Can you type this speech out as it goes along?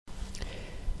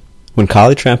When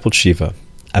Kali Trampled Shiva,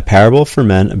 a parable for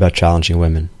men about challenging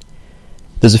women.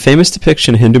 There's a famous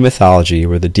depiction in Hindu mythology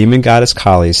where the demon goddess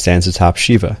Kali stands atop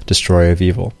Shiva, destroyer of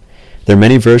evil. There are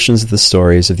many versions of the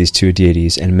stories of these two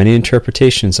deities and many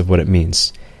interpretations of what it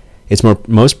means. It's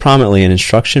most prominently an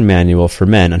instruction manual for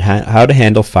men on how to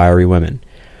handle fiery women,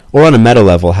 or on a meta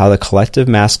level how the collective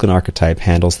masculine archetype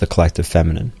handles the collective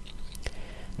feminine.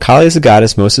 Kali is the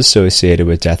goddess most associated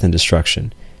with death and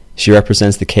destruction. She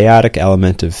represents the chaotic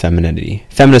element of femininity.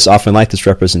 Feminists often like this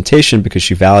representation because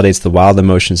she validates the wild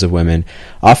emotions of women,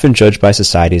 often judged by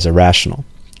society as irrational.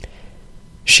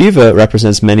 Shiva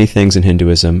represents many things in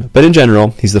Hinduism, but in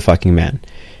general, he's the fucking man.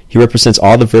 He represents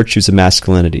all the virtues of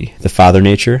masculinity, the father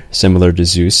nature, similar to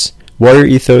Zeus, warrior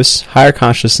ethos, higher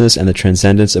consciousness, and the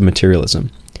transcendence of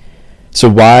materialism. So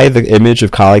why the image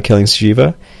of Kali killing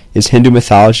Shiva? Is Hindu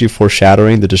mythology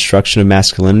foreshadowing the destruction of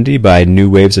masculinity by new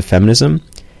waves of feminism?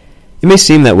 It may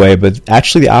seem that way, but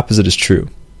actually the opposite is true,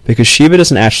 because Shiva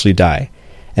doesn't actually die,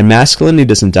 and masculinity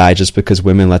doesn't die just because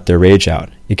women let their rage out.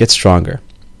 It gets stronger.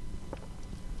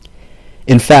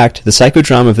 In fact, the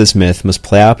psychodrama of this myth must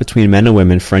play out between men and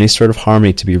women for any sort of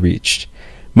harmony to be reached.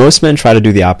 Most men try to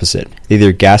do the opposite. They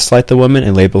either gaslight the woman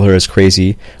and label her as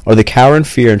crazy, or they cower in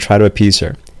fear and try to appease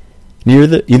her.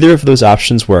 Either of those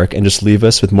options work and just leave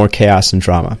us with more chaos and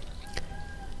drama.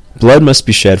 Blood must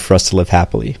be shed for us to live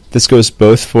happily. This goes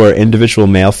both for individual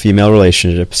male-female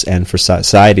relationships and for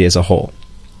society as a whole.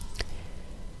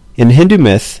 In Hindu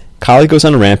myth, Kali goes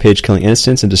on a rampage killing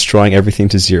innocents and destroying everything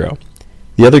to zero.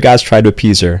 The other gods try to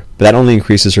appease her, but that only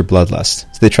increases her bloodlust.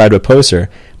 So they try to oppose her,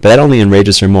 but that only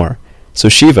enrages her more. So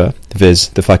Shiva, viz.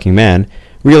 The fucking man,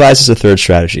 realizes a third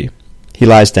strategy. He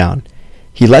lies down.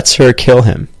 He lets her kill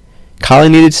him. Kali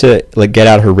needed to get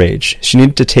out her rage. She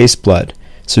needed to taste blood.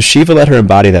 So Shiva let her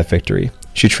embody that victory.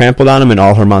 She trampled on him in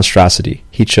all her monstrosity.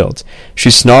 He chilled.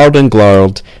 She snarled and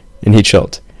glowed, and he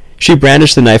chilled. She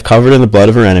brandished the knife covered in the blood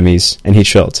of her enemies, and he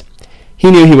chilled.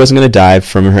 He knew he wasn't going to die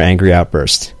from her angry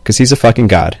outburst, because he's a fucking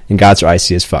god, and gods are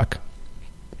icy as fuck.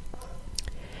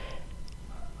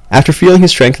 After feeling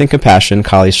his strength and compassion,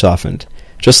 Kali softened.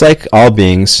 Just like all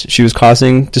beings, she was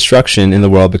causing destruction in the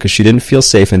world because she didn't feel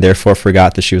safe and therefore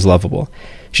forgot that she was lovable.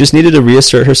 She just needed to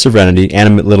reassert her serenity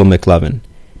and a little McLovin.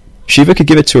 Shiva could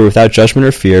give it to her without judgment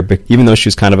or fear, even though she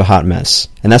was kind of a hot mess.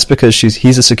 And that's because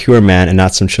he's a secure man and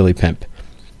not some chilly pimp.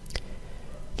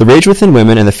 The rage within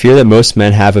women and the fear that most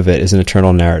men have of it is an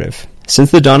eternal narrative.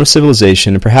 Since the dawn of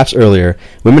civilization, and perhaps earlier,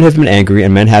 women have been angry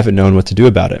and men haven't known what to do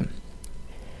about it.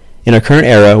 In our current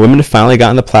era, women have finally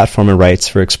gotten the platform and rights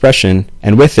for expression,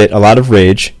 and with it, a lot of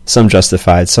rage, some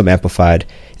justified, some amplified,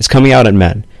 is coming out at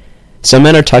men. Some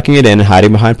men are tucking it in and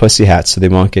hiding behind pussy hats so they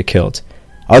won't get killed.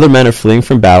 Other men are fleeing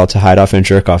from battle to hide off in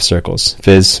jerk-off circles,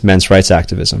 viz. Men's rights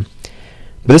activism.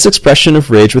 But this expression of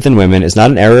rage within women is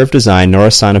not an error of design nor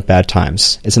a sign of bad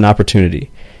times. It's an opportunity.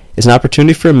 It's an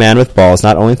opportunity for a man with balls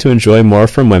not only to enjoy more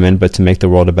from women, but to make the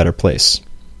world a better place.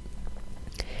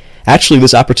 Actually,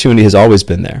 this opportunity has always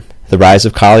been there. The rise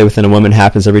of Kali within a woman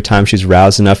happens every time she's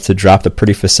roused enough to drop the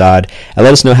pretty facade and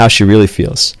let us know how she really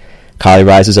feels. Kali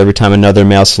rises every time another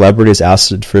male celebrity is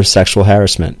ousted for sexual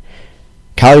harassment.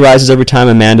 Kali rises every time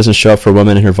a man doesn't show up for a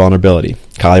woman in her vulnerability.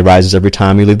 Kali rises every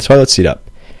time you leave the toilet seat up.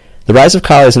 The rise of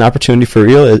Kali is an opportunity for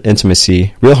real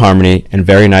intimacy, real harmony, and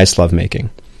very nice lovemaking.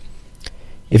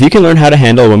 If you can learn how to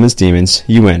handle a woman's demons,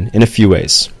 you win, in a few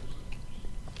ways.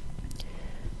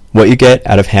 What you get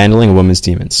out of handling a woman's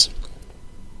demons.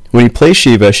 When you play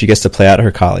Shiva, she gets to play out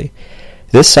her Kali.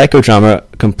 This psychodrama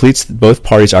completes both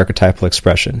parties' archetypal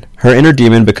expression. Her inner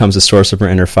demon becomes the source of her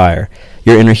inner fire.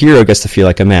 Your inner hero gets to feel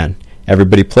like a man.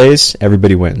 Everybody plays,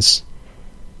 everybody wins.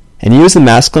 And you as the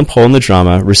masculine pole in the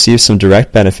drama receive some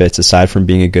direct benefits aside from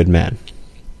being a good man.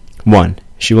 1.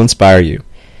 She will inspire you.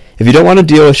 If you don't want to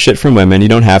deal with shit from women, you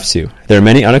don't have to. There are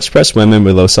many unexpressed women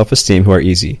with low self-esteem who are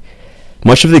easy.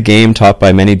 Much of the game taught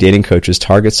by many dating coaches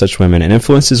targets such women and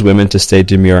influences women to stay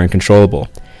demure and controllable.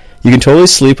 You can totally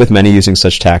sleep with many using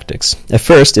such tactics. At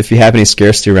first, if you have any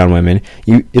scarcity around women,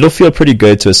 it'll feel pretty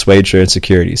good to assuage your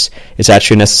insecurities. It's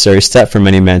actually a necessary step for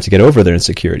many men to get over their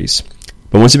insecurities.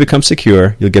 But once you become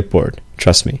secure, you'll get bored.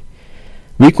 Trust me.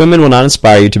 Weak women will not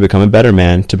inspire you to become a better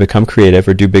man, to become creative,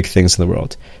 or do big things in the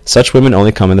world. Such women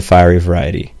only come in the fiery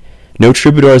variety. No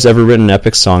troubadour has ever written an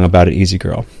epic song about an easy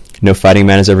girl. No fighting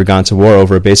man has ever gone to war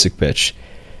over a basic bitch.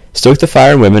 Stoke the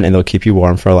fire in women and they'll keep you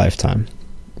warm for a lifetime.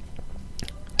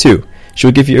 2. She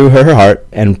will give you her heart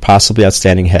and possibly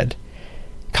outstanding head.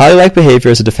 Kali-like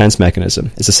behavior is a defense mechanism.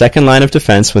 It's a second line of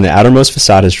defense when the outermost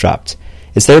facade is dropped.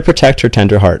 It's there to protect her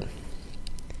tender heart.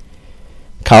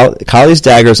 Kali's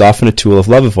dagger is often a tool of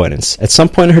love avoidance. At some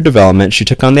point in her development, she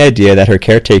took on the idea that her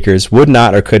caretakers would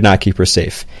not or could not keep her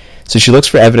safe, so she looks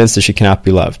for evidence that she cannot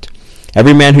be loved.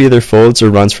 Every man who either folds or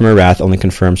runs from her wrath only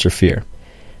confirms her fear.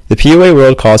 The PUA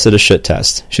world calls it a shit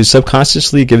test. She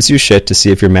subconsciously gives you shit to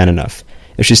see if you're man enough.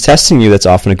 If she's testing you, that's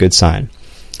often a good sign.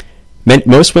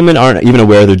 Most women aren't even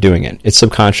aware they're doing it. It's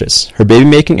subconscious. Her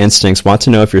baby-making instincts want to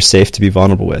know if you're safe to be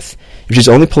vulnerable with. If she's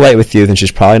only polite with you, then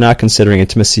she's probably not considering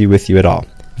intimacy with you at all.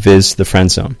 Viz. The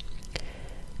friend zone.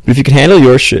 But if you can handle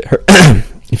your shit,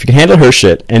 if you can handle her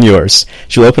shit and yours,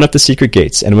 she'll open up the secret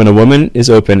gates, and when a woman is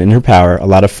open in her power, a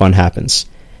lot of fun happens.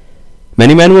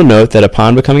 Many men will note that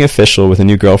upon becoming official with a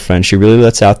new girlfriend, she really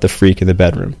lets out the freak in the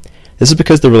bedroom. This is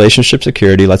because the relationship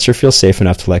security lets her feel safe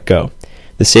enough to let go.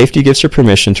 The safety gives her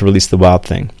permission to release the wild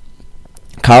thing.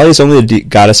 Kali is only the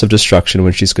goddess of destruction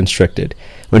when she's constricted.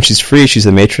 When she's free, she's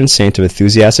the matron saint of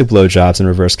enthusiastic blowjobs and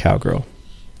reverse cowgirl.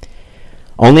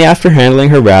 Only after handling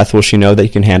her wrath will she know that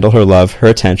you can handle her love, her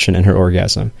attention, and her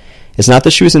orgasm. It's not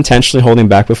that she was intentionally holding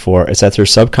back before, it's that her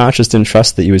subconscious didn't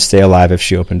trust that you would stay alive if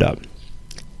she opened up.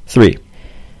 3.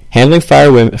 Handling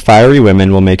fiery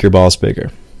women will make your balls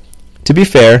bigger. To be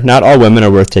fair, not all women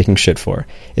are worth taking shit for.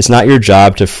 It's not your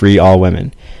job to free all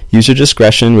women. Use your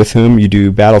discretion with whom you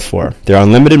do battle for. There are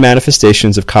unlimited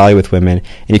manifestations of Kali with women,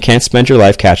 and you can't spend your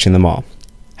life catching them all.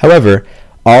 However,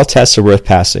 all tests are worth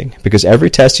passing, because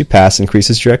every test you pass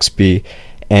increases your XP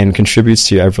and contributes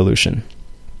to your evolution.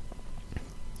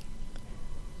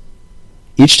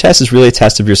 Each test is really a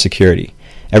test of your security.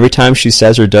 Every time she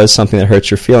says or does something that hurts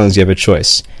your feelings, you have a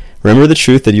choice. Remember the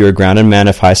truth that you are a grounded man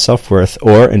of high self-worth,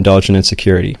 or indulge in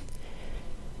insecurity.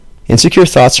 Insecure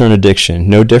thoughts are an addiction,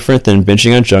 no different than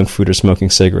binging on junk food or smoking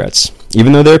cigarettes.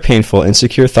 Even though they are painful,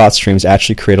 insecure thought streams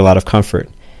actually create a lot of comfort.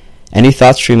 Any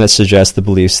thought stream that suggests the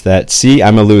beliefs that, see,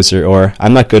 I'm a loser, or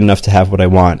I'm not good enough to have what I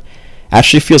want,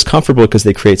 actually feels comfortable because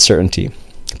they create certainty.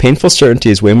 Painful certainty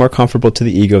is way more comfortable to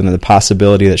the ego than the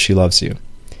possibility that she loves you.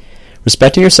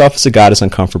 Respecting yourself as a god is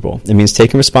uncomfortable. It means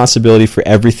taking responsibility for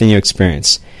everything you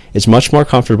experience. It's much more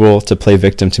comfortable to play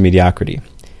victim to mediocrity.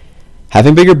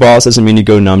 Having bigger balls doesn't mean you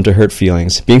go numb to hurt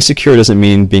feelings. Being secure doesn't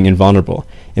mean being invulnerable.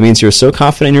 It means you're so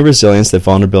confident in your resilience that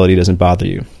vulnerability doesn't bother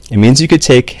you. It means you could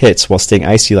take hits while staying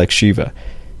icy like Shiva,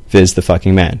 viz. The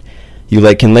fucking man.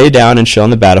 You can lay down and chill on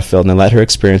the battlefield and let her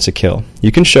experience a kill.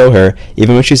 You can show her,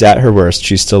 even when she's at her worst,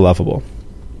 she's still lovable.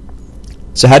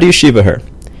 So how do you Shiva her?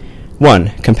 1.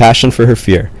 Compassion for her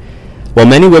fear. While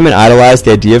many women idolize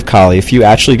the idea of Kali, few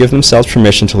actually give themselves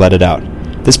permission to let it out.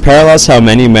 This parallels how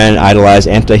many men idolize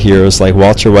anti-heroes like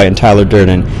Walter White and Tyler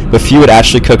Durden, but few would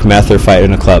actually cook meth or fight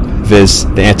in a club, viz.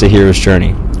 The anti-hero's journey.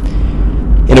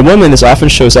 In a woman, this often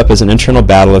shows up as an internal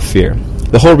battle of fear.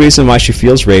 The whole reason why she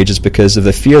feels rage is because of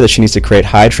the fear that she needs to create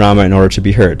high drama in order to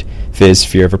be heard, viz.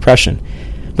 Fear of oppression.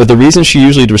 But the reason she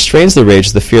usually restrains the rage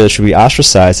is the fear that she'll be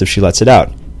ostracized if she lets it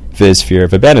out, viz. Fear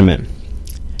of abandonment.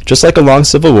 Just like a long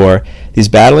civil war, these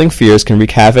battling fears can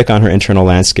wreak havoc on her internal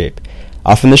landscape.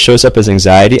 Often this shows up as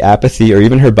anxiety, apathy, or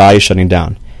even her body shutting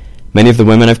down. Many of the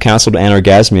women I've counseled with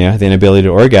anorgasmia, the inability to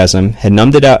orgasm, had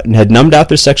numbed out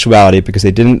their sexuality because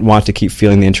they didn't want to keep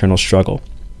feeling the internal struggle.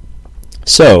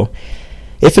 So,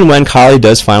 if and when Kali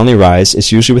does finally rise,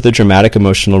 it's usually with a dramatic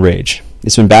emotional rage.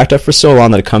 It's been backed up for so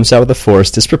long that it comes out with a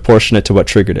force disproportionate to what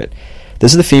triggered it.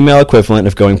 This is the female equivalent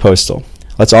of going postal.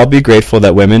 Let's all be grateful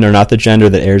that women are not the gender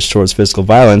that errs towards physical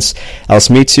violence,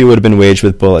 else Me Too would have been waged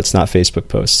with bullets, not Facebook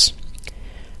posts.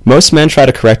 Most men try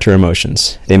to correct her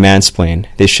emotions. They mansplain.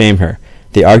 They shame her.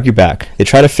 They argue back. They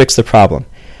try to fix the problem.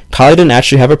 Kali didn't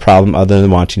actually have a problem other than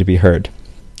wanting to be heard.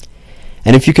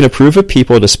 And if you can approve of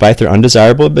people despite their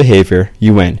undesirable behavior,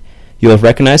 you win. You'll have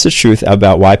recognized the truth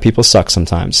about why people suck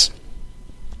sometimes.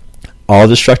 All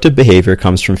destructive behavior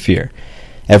comes from fear.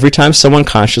 Every time someone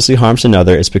consciously harms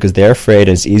another, it's because they're afraid and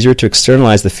it's easier to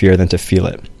externalize the fear than to feel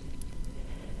it.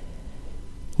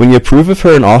 When you approve of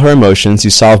her and all her emotions, you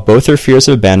solve both her fears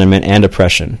of abandonment and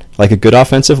oppression. Like a good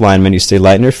offensive lineman, you stay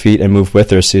light on her feet and move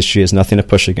with her so she has nothing to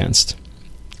push against.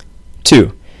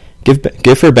 2.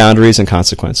 Give her boundaries and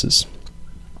consequences.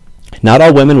 Not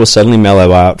all women will suddenly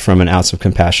mellow out from an ounce of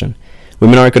compassion.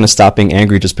 Women aren't going to stop being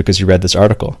angry just because you read this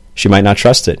article. She might not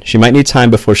trust it. She might need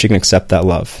time before she can accept that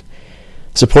love.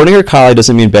 Supporting her Kali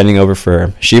doesn't mean bending over for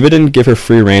her. Shiva didn't give her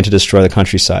free rein to destroy the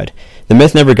countryside. The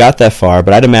myth never got that far,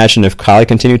 but I'd imagine if Kali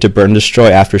continued to burn and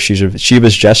destroy after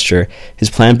Shiva's gesture, his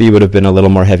plan B would have been a little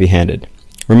more heavy-handed.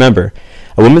 Remember,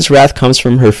 a woman's wrath comes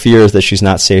from her fears that she's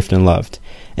not safe and loved.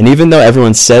 And even though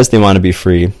everyone says they want to be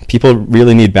free, people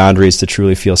really need boundaries to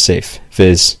truly feel safe,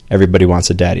 viz. Everybody wants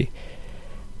a daddy.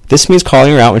 This means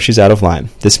calling her out when she's out of line.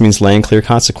 This means laying clear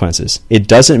consequences. It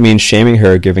doesn't mean shaming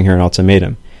her or giving her an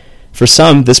ultimatum. For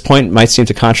some, this point might seem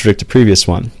to contradict the previous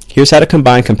one. Here's how to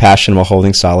combine compassion while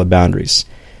holding solid boundaries.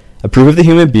 Approve of the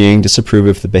human being, disapprove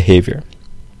of the behavior.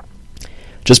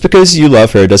 Just because you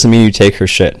love her doesn't mean you take her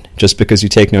shit. Just because you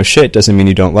take no shit doesn't mean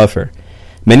you don't love her.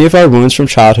 Many of our wounds from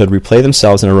childhood replay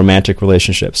themselves in our romantic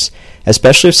relationships.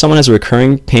 Especially if someone has a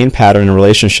recurring pain pattern in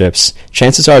relationships,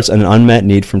 chances are it's an unmet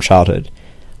need from childhood.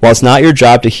 While it's not your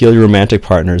job to heal your romantic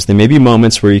partners, there may be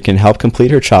moments where you can help complete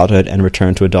her childhood and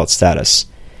return to adult status.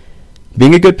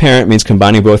 Being a good parent means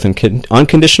combining both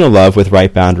unconditional love with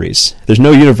right boundaries. There's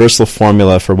no universal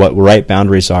formula for what right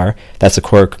boundaries are. That's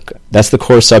the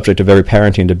core subject of every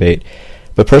parenting debate.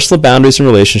 But personal boundaries in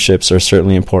relationships are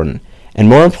certainly important. And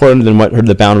more important than what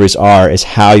the boundaries are is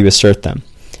how you assert them.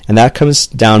 And that comes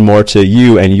down more to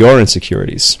you and your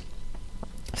insecurities.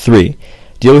 3.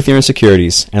 Deal with your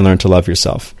insecurities and learn to love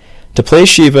yourself. To play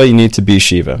Shiva, you need to be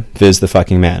Shiva, viz. The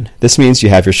fucking man. This means you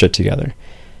have your shit together.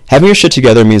 Having your shit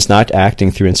together means not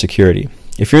acting through insecurity.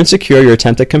 If you're insecure, your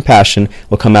attempt at compassion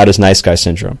will come out as nice guy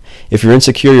syndrome. If you're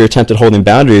insecure, your attempt at holding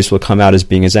boundaries will come out as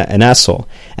being an asshole.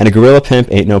 And a gorilla pimp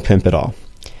ain't no pimp at all.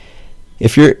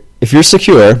 If you're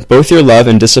secure, both your love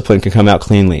and discipline can come out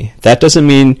cleanly. That doesn't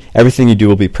mean everything you do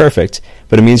will be perfect,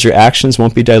 but it means your actions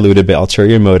won't be diluted by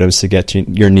ulterior motives to get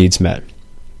your needs met.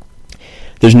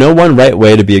 There's no one right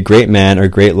way to be a great man or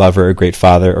great lover or great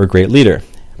father or great leader.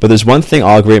 But there's one thing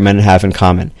all great men have in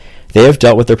common. They have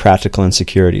dealt with their practical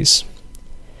insecurities.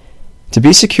 To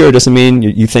be secure doesn't mean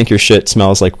you think your shit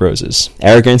smells like roses.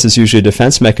 Arrogance is usually a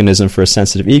defense mechanism for a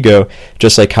sensitive ego,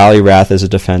 just like Kali wrath is a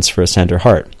defense for a tender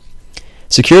heart.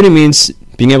 Security means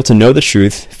being able to know the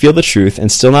truth, feel the truth,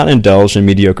 and still not indulge in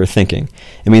mediocre thinking.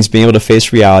 It means being able to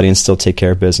face reality and still take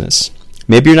care of business.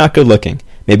 Maybe you're not good looking.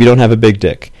 Maybe you don't have a big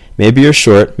dick. Maybe you're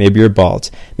short, maybe you're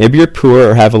bald. Maybe you're poor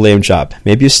or have a lame job.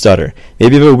 Maybe you stutter.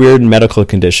 Maybe you have a weird medical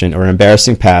condition or an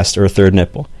embarrassing past or a third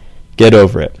nipple. Get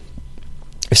over it.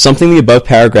 If something in the above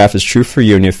paragraph is true for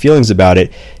you and you have feelings about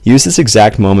it, use this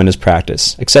exact moment as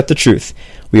practice. Accept the truth.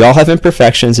 We all have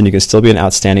imperfections and you can still be an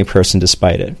outstanding person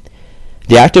despite it.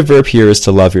 The active verb here is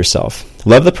to love yourself.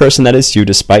 Love the person that is you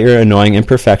despite your annoying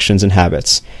imperfections and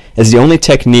habits. It's the only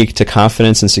technique to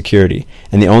confidence and security,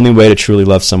 and the only way to truly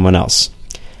love someone else.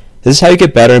 This is how you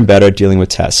get better and better at dealing with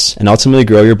tests, and ultimately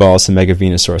grow your balls to mega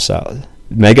Venusaur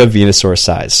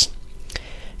size.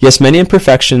 Yes, many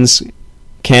imperfections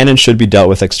can and should be dealt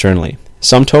with externally.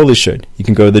 Some totally should. You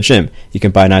can go to the gym. You can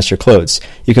buy nicer clothes.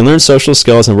 You can learn social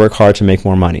skills and work hard to make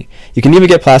more money. You can even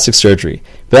get plastic surgery.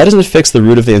 But that doesn't fix the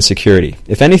root of the insecurity.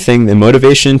 If anything, the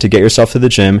motivation to get yourself to the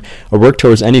gym or work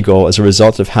towards any goal is a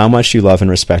result of how much you love and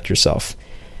respect yourself.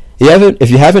 If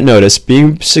you haven't noticed,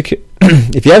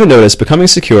 becoming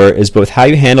secure is both how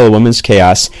you handle a woman's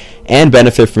chaos and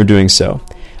benefit from doing so.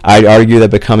 I'd argue that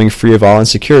becoming free of all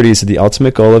insecurities is the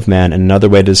ultimate goal of man and another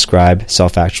way to describe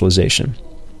self-actualization.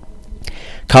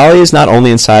 Kali is not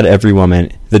only inside every woman.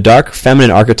 The dark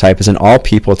feminine archetype is in all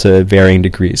people to varying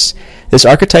degrees. This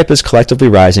archetype is collectively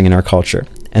rising in our culture,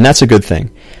 and that's a good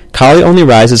thing. Kali only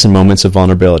rises in moments of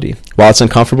vulnerability. While it's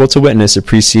uncomfortable to witness, it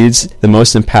precedes the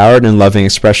most empowered and loving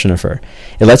expression of her.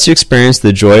 It lets you experience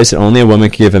the joys that only a woman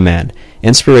can give a man: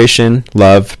 inspiration,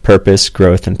 love, purpose,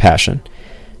 growth, and passion.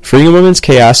 Freeing a woman's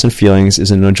chaos and feelings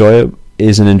is an enjoyable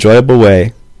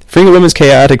way. Freeing a woman's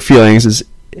chaotic feelings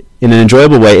in an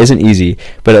enjoyable way isn't easy,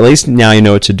 but at least now you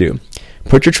know what to do.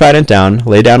 Put your trident down,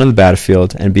 lay down on the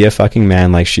battlefield, and be a fucking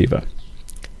man like Shiva.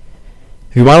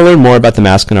 If you want to learn more about the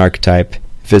masculine archetype,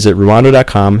 visit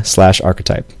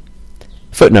rwando.com/archetype.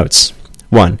 Footnotes.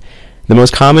 1. The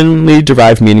most commonly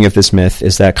derived meaning of this myth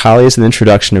is that Kali is an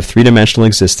introduction of three-dimensional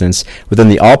existence within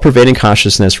the all-pervading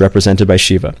consciousness represented by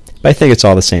Shiva, but I think it's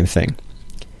all the same thing.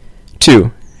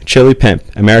 2. Chili pimp,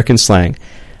 American slang.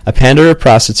 A pander of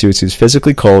prostitutes who's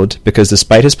physically cold because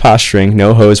despite his posturing,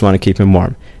 no hoes want to keep him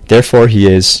warm. Therefore, he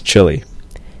is chilly.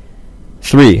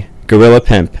 3. Gorilla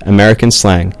pimp, American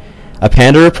slang. A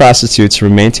pander of prostitutes who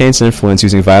maintains influence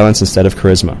using violence instead of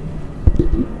charisma.